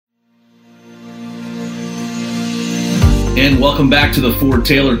And welcome back to the Ford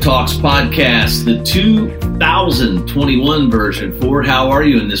Taylor Talks podcast, the 2021 version. Ford, how are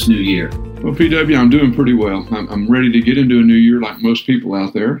you in this new year? Well, PW, I'm doing pretty well. I'm ready to get into a new year like most people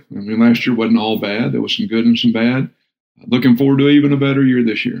out there. I mean, last year wasn't all bad. There was some good and some bad. Looking forward to even a better year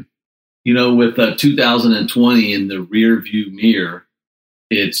this year. You know, with 2020 in the rear view mirror,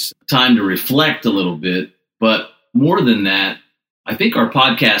 it's time to reflect a little bit. But more than that, I think our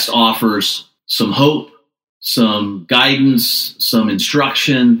podcast offers some hope, some guidance, some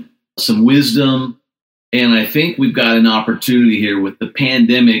instruction, some wisdom. And I think we've got an opportunity here with the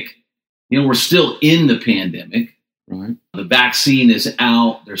pandemic. You know, we're still in the pandemic. Right. The vaccine is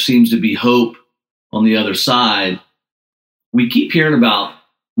out. There seems to be hope on the other side. We keep hearing about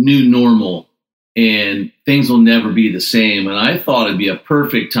new normal and things will never be the same. And I thought it'd be a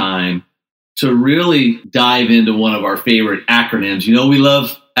perfect time to really dive into one of our favorite acronyms. You know, we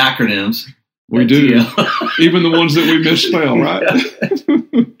love acronyms. We do. Even the ones that we misspell, right?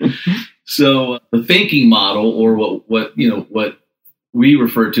 So the thinking model, or what we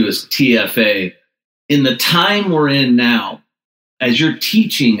refer to as TFA, in the time we're in now, as you're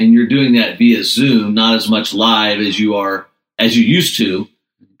teaching and you're doing that via Zoom, not as much live as you used to,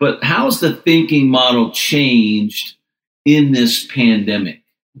 but how's the thinking model changed in this pandemic?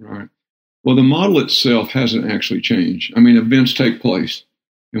 Right. Well, the model itself hasn't actually changed. I mean, events take place.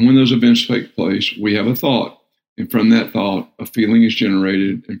 And when those events take place, we have a thought. And from that thought, a feeling is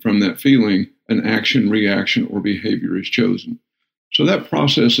generated. And from that feeling, an action, reaction, or behavior is chosen. So that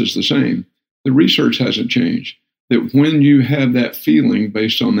process is the same. The research hasn't changed. That when you have that feeling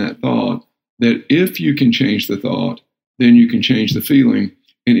based on that thought, that if you can change the thought, then you can change the feeling.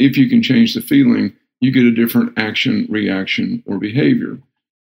 And if you can change the feeling, you get a different action, reaction, or behavior.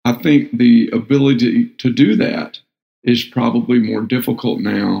 I think the ability to do that is probably more difficult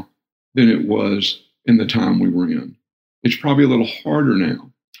now than it was in the time we were in. It's probably a little harder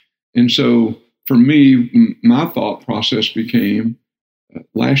now. And so for me, my thought process became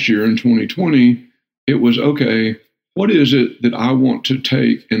last year in 2020, it was, okay, what is it that I want to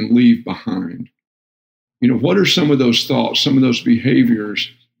take and leave behind? You know, what are some of those thoughts, some of those behaviors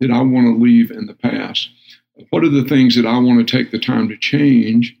that I want to leave in the past? What are the things that I want to take the time to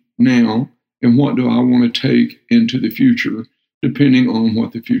change now? And what do I want to take into the future, depending on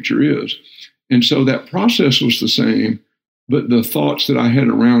what the future is? And so that process was the same, but the thoughts that I had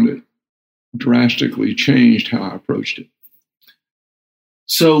around it drastically changed how I approached it.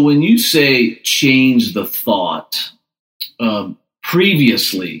 So when you say change the thought,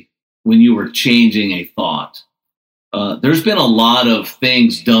 previously, when you were changing a thought, there's been a lot of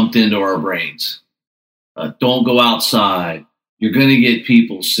things dumped into our brains. Don't go outside. You're going to get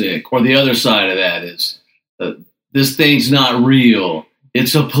people sick. Or the other side of that is, this thing's not real.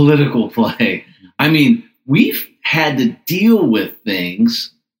 It's a political play. I mean, we've had to deal with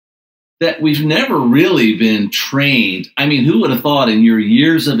things that we've never really been trained. I mean, who would have thought in your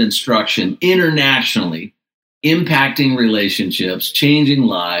years of instruction internationally, impacting relationships, changing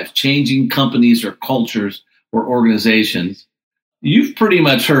lives, changing companies or cultures or organizations, you've pretty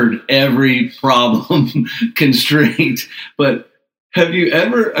much heard every problem, constraint, but have you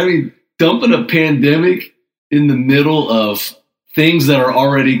ever, dumping a pandemic in the middle of things that are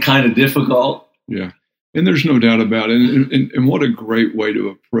already kind of difficult? Yeah. And there's no doubt about it. And what a great way to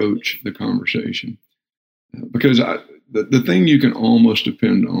approach the conversation. Because the thing you can almost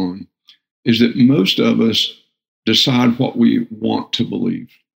depend on is that most of us decide what we want to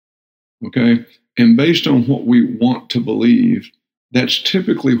believe. Okay? And based on what we want to believe, that's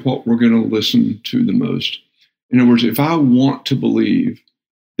typically what we're going to listen to the most. In other words, if I want to believe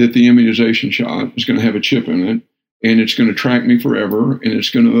that the immunization shot is going to have a chip in it and it's going to track me forever and it's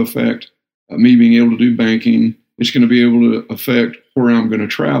going to affect me being able to do banking, it's going to be able to affect where I'm going to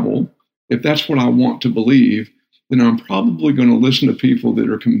travel. If that's what I want to believe, then I'm probably going to listen to people that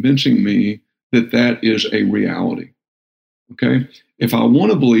are convincing me that that is a reality. Okay? If I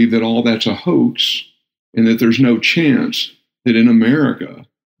want to believe that all that's a hoax and that there's no chance that in America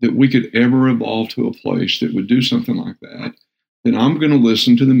that we could ever evolve to a place that would do something like that, then I'm going to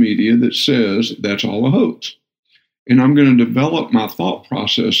listen to the media that says that's all a hoax. And I'm going to develop my thought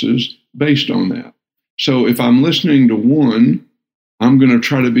processes based on that. So if I'm listening to one, I'm going to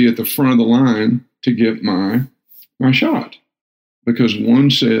try to be at the front of the line to get my shot. Because one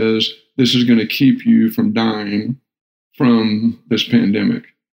says this is going to keep you from dying from this pandemic.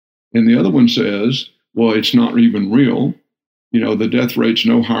 And the other one says, well, it's not even real. You know, the death rate's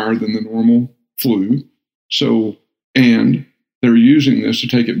no higher than the normal flu. So, and they're using this to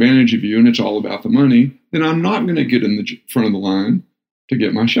take advantage of you and it's all about the money, then I'm not going to get in the front of the line to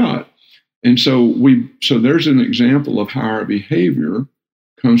get my shot. And so there's an example of how our behavior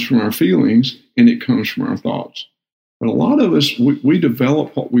comes from our feelings and it comes from our thoughts. But a lot of us, we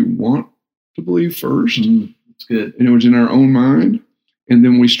develop what we want to believe first. That's good. And it was in our own mind. And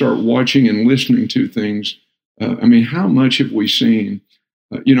then we start watching and listening to things. How much have we seen?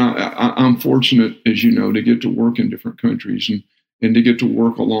 I'm fortunate, as you know, to get to work in different countries and to get to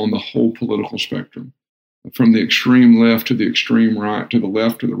work along the whole political spectrum, from the extreme left to the extreme right, to the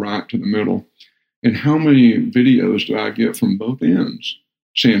left to the right to the middle. And how many videos do I get from both ends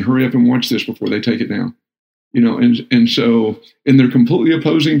saying, hurry up and watch this before they take it down? And they're completely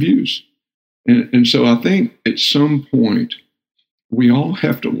opposing views. And so I think at some point, we all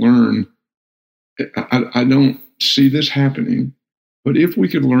have to learn. I don't see this happening, but if we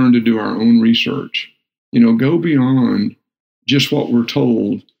could learn to do our own research, go beyond just what we're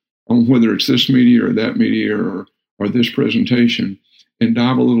told on whether it's this media or that media or this presentation, and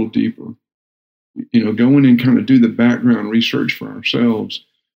dive a little deeper, go in and kind of do the background research for ourselves,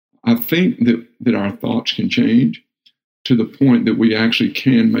 I think that our thoughts can change to the point that we actually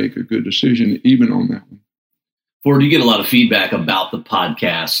can make a good decision, even on that one. Ford, you get a lot of feedback about the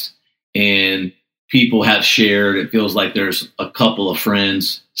podcast, and people have shared. It feels like there's a couple of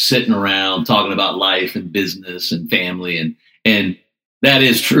friends sitting around talking about life and business and family, and that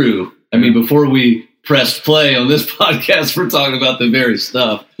is true. I mean, before we pressed play on this podcast, we're talking about the very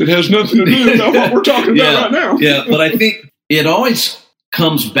stuff. It has nothing to do with what we're talking about right now. Yeah, but I think it always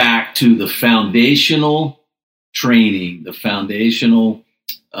comes back to the foundational training, the foundational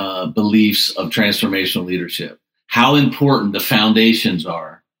beliefs of transformational leadership. How important the foundations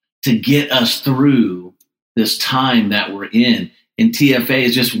are to get us through this time that we're in. And TFA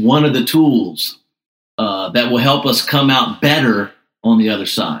is just one of the tools that will help us come out better on the other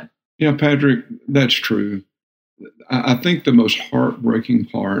side. Yeah, Patrick, that's true. I think the most heartbreaking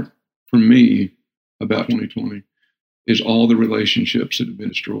part for me about 2020 is all the relationships that have been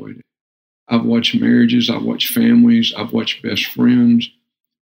destroyed. I've watched marriages, I've watched families, I've watched best friends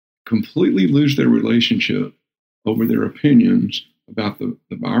completely lose their relationship over their opinions about the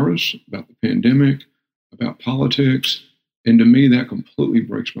virus, about the pandemic, about politics. And to me, that completely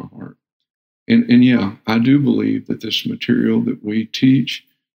breaks my heart. And yeah, I do believe that this material that we teach,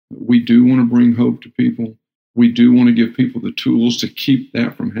 we do want to bring hope to people. We do want to give people the tools to keep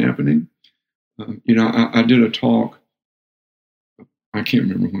that from happening. I did a talk, I can't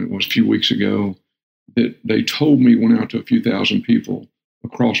remember when it was, a few weeks ago, that they told me went out to a few thousand people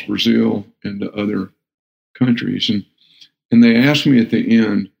across Brazil and to other countries. And they asked me at the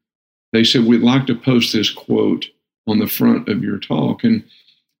end, they said, we'd like to post this quote on the front of your talk. And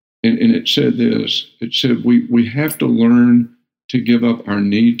it said this, it said, we have to learn to give up our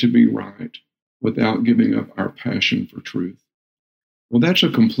need to be right without giving up our passion for truth. Well, that's a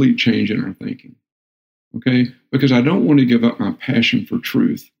complete change in our thinking, okay? Because I don't want to give up my passion for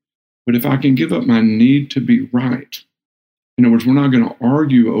truth, but if I can give up my need to be right, in other words, we're not going to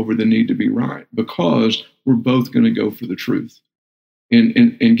argue over the need to be right because we're both going to go for the truth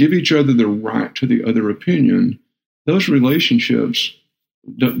and give each other the right to the other opinion. Those relationships,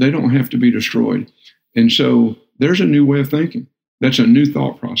 they don't have to be destroyed. And so there's a new way of thinking. That's a new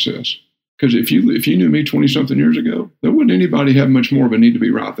thought process. Because if you knew me 20-something years ago, there wouldn't anybody have much more of a need to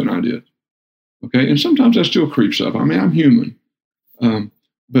be right than I did. Okay, and sometimes that still creeps up. I mean, I'm human.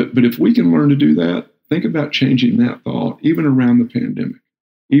 But if we can learn to do that, think about changing that thought, even around the pandemic,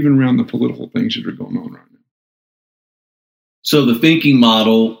 even around the political things that are going on right now. So the thinking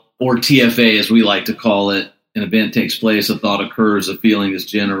model, or TFA as we like to call it, an event takes place, a thought occurs, a feeling is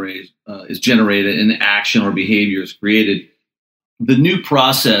generated, an action or behavior is created. The new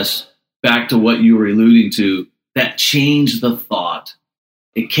process, back to what you were alluding to, that changed the thought.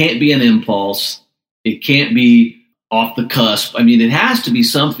 It can't be an impulse. It can't be off the cusp. I mean, it has to be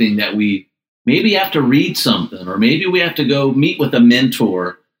something that we maybe have to read something, or maybe we have to go meet with a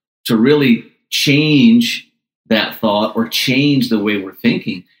mentor to really change that thought or change the way we're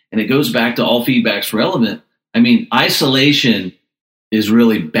thinking. And it goes back to all feedback's relevant. I mean, isolation is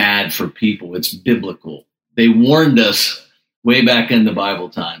really bad for people. It's biblical. They warned us way back in the Bible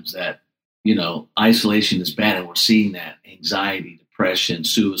times that, isolation is bad, and we're seeing that. Anxiety, depression,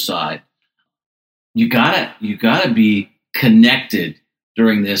 suicide. You gotta be connected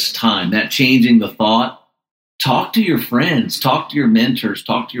during this time. That changing the thought. Talk to your friends, talk to your mentors,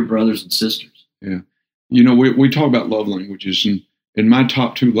 talk to your brothers and sisters. Yeah. We talk about love languages, and my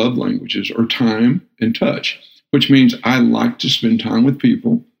top two love languages are time and touch, which means I like to spend time with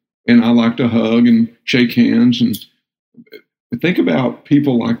people, and I like to hug and shake hands. And think about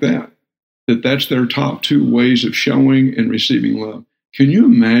people like that's their top two ways of showing and receiving love. Can you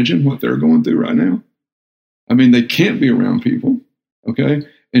imagine what they're going through right now? I mean, they can't be around people, okay?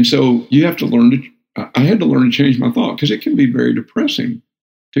 And so you have to learn I had to learn to change my thought, because it can be very depressing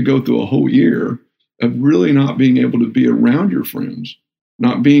to go through a whole year of really not being able to be around your friends,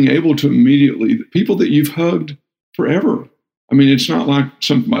 not being able to immediately, people that you've hugged forever. I mean, it's not like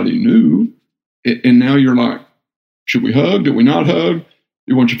somebody new, and now you're like, should we hug? Did we not hug?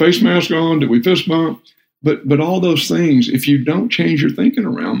 You want your face mask on? Did we fist bump? But all those things, if you don't change your thinking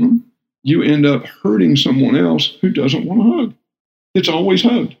around them, you end up hurting someone else who doesn't want to hug. It's always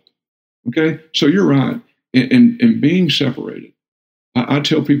hugged. Okay? So you're right. And being separated. I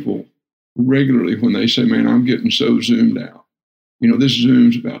tell people regularly when they say, man, I'm getting so zoomed out. This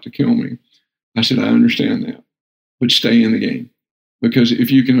Zoom's about to kill me. I said, I understand that. But stay in the game. Because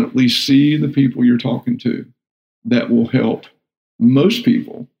if you can at least see the people you're talking to, that will help most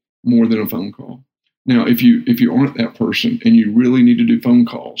people more than a phone call. Now, if you aren't that person and you really need to do phone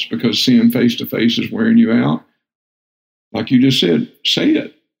calls because seeing face to face is wearing you out, like you just said, say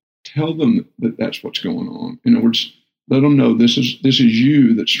it. Tell them that that's what's going on. In other words, let them know this is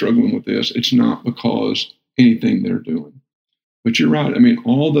you that's struggling with this. It's not because anything they're doing. But you're right. I mean,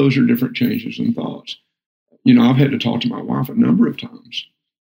 all those are different changes in thoughts. I've had to talk to my wife a number of times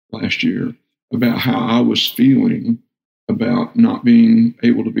last year about how I was feeling about not being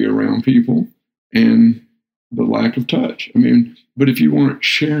able to be around people and the lack of touch. I mean, but if you weren't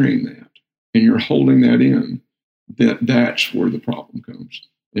sharing that and you're holding that in, that's where the problem comes.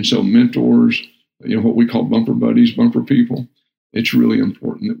 And so mentors, what we call bumper buddies, bumper people, it's really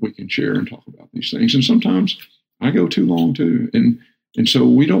important that we can share and talk about these things. And sometimes I go too long too. And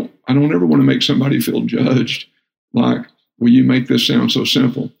so I don't ever want to make somebody feel judged. Like, well, you make this sound so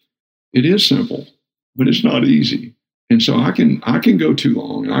simple. It is simple, but it's not easy. And so I can go too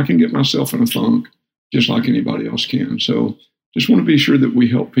long and I can get myself in a funk just like anybody else can. So just want to be sure that we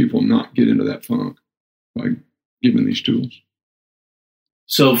help people not get into that funk by giving these tools.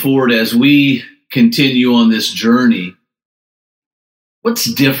 So Ford, as we continue on this journey,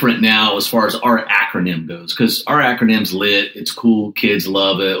 what's different now as far as our acronym goes? Because our acronym's LIT. It's cool. Kids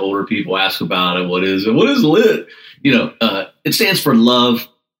love it. Older people ask about it. What is it? What is LIT? It stands for love,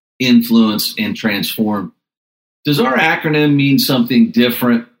 influence, and transform. Does our acronym mean something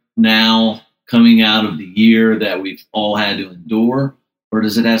different now coming out of the year that we've all had to endure? Or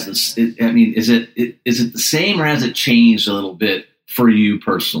does it has this? Is it the same, or has it changed a little bit for you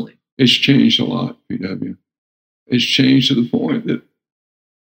personally? It's changed a lot, PW. It's changed to the point that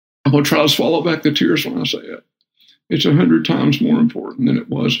I'm going to try to swallow back the tears when I say it. It's 100 times more important than it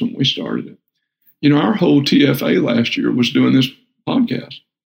was when we started it. Our whole TFA last year was doing this podcast.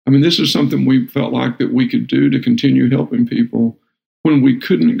 I mean, this is something we felt like that we could do to continue helping people when we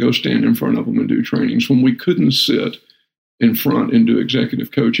couldn't go stand in front of them and do trainings, when we couldn't sit in front and do executive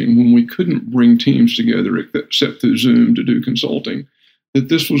coaching, when we couldn't bring teams together except through Zoom to do consulting, that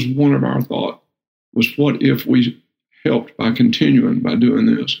this was one of our thought was, what if we helped by continuing by doing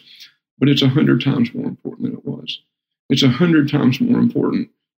this? But it's 100 times more important than it was. It's 100 times more important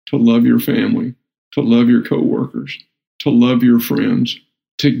to love your family, to love your coworkers, to love your friends,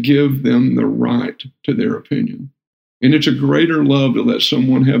 to give them the right to their opinion. And it's a greater love to let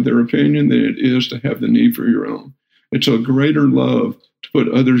someone have their opinion than it is to have the need for your own. It's a greater love to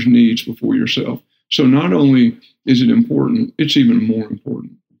put others' needs before yourself. So not only is it important, it's even more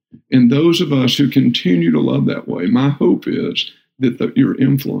important. And those of us who continue to love that way, my hope is that your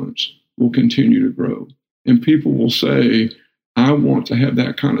influence will continue to grow. And people will say, I want to have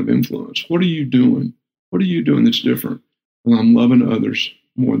that kind of influence. What are you doing? What are you doing that's different? Well, I'm loving others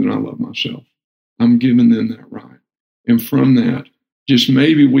more than I love myself. I'm giving them that right. And from that, just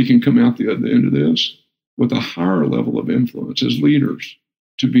maybe we can come out the other end of this with a higher level of influence as leaders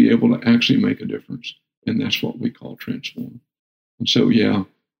to be able to actually make a difference. And that's what we call transform. And so,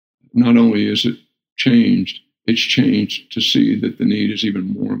 not only is it changed, it's changed to see that the need is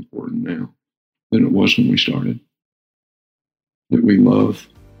even more important now than it was when we started. That we love,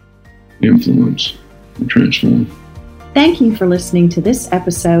 influence, and transform. Thank you for listening to this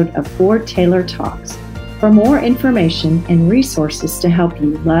episode of Ford Taylor Talks. For more information and resources to help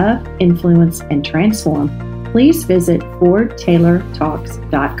you love, influence, and transform, please visit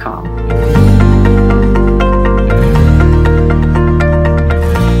FordTaylorTalks.com.